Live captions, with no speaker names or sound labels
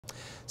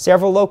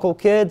Several local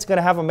kids going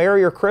to have a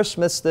merrier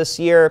Christmas this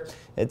year.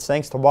 It's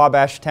thanks to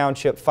Wabash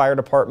Township Fire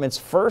Department's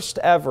first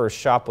ever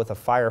Shop with a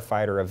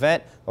Firefighter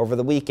event over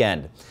the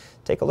weekend.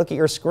 Take a look at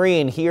your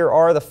screen. Here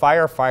are the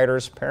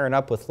firefighters pairing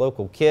up with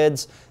local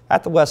kids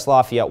at the West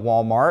Lafayette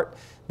Walmart.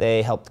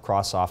 They helped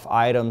cross off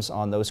items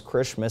on those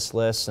Christmas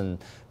lists, and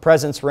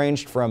presents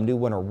ranged from new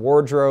winter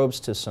wardrobes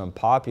to some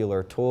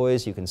popular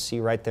toys you can see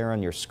right there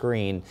on your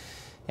screen.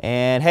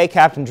 And hey,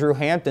 Captain Drew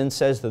Hampton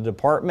says the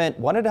department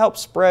wanted to help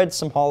spread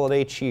some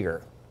holiday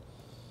cheer.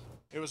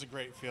 It was a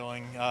great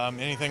feeling.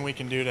 Anything we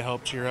can do to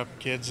help cheer up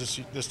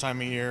kids this time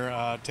of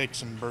year, take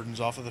some burdens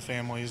off of the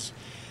families,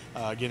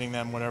 getting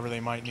them whatever they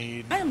might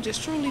need. I am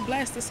just truly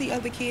blessed to see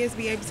other kids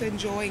be able to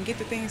enjoy and get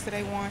the things that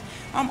they want.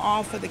 I'm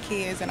all for the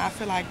kids, and I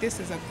feel like this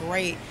is a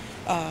great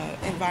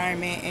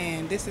environment,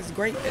 and this is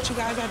great that you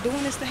guys are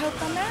doing this to help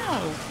them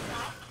out.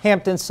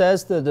 Hampton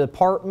says the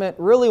department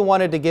really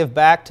wanted to give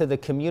back to the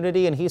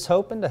community, and he's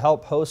hoping to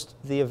help host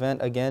the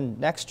event again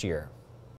next year.